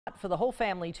For the whole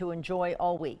family to enjoy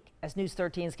all week. As News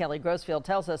 13's Kelly Grossfield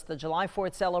tells us, the July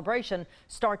 4th celebration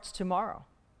starts tomorrow.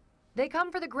 They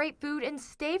come for the great food and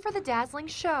stay for the dazzling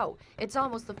show. It's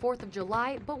almost the 4th of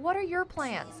July, but what are your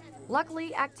plans?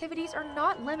 Luckily, activities are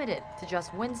not limited to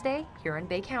just Wednesday here in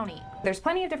Bay County. There's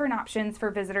plenty of different options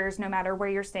for visitors, no matter where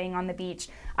you're staying on the beach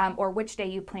or which day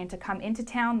you plan to come into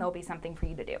town. There'll be something for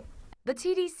you to do. The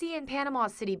TDC in Panama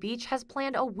City Beach has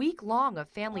planned a week long of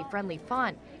family-friendly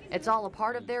fun. It's all a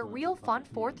part of their Real Fun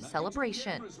 4th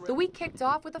celebration. The week kicked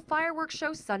off with a fireworks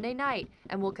show Sunday night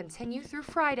and will continue through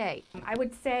Friday. I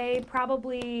would say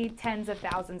probably tens of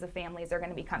thousands of families are going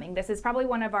to be coming. This is probably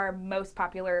one of our most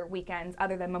popular weekends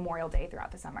other than Memorial Day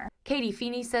throughout the summer. Katie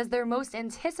Feeney says their most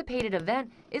anticipated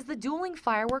event is the dueling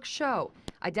fireworks show.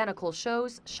 Identical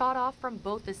shows shot off from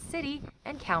both the city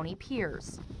and county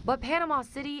piers. But Panama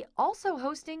City also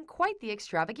hosting quite the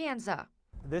extravaganza.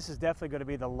 This is definitely going to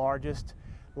be the largest,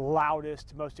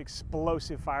 loudest, most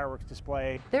explosive fireworks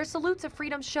display. Their Salute to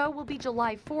Freedom show will be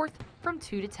July 4th from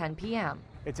 2 to 10 p.m.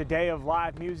 It's a day of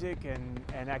live music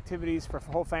and activities for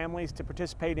whole families to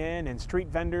participate in, and street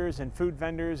vendors and food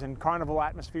vendors and carnival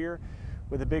atmosphere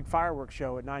with a big fireworks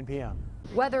show at 9 p.m.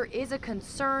 Weather is a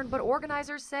concern, but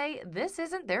organizers say this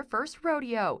isn't their first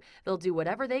rodeo. They'll do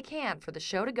whatever they can for the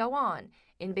show to go on.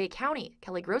 In Bay County,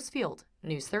 Kelly Grossfield,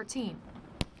 News 13.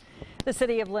 The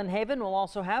city of Lynn Haven will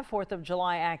also have 4th of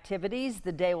July activities.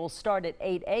 The day will start at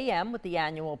 8 a.m. with the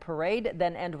annual parade,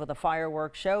 then end with a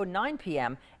fireworks show 9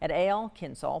 p.m. at A.L.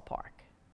 Kinsall Park.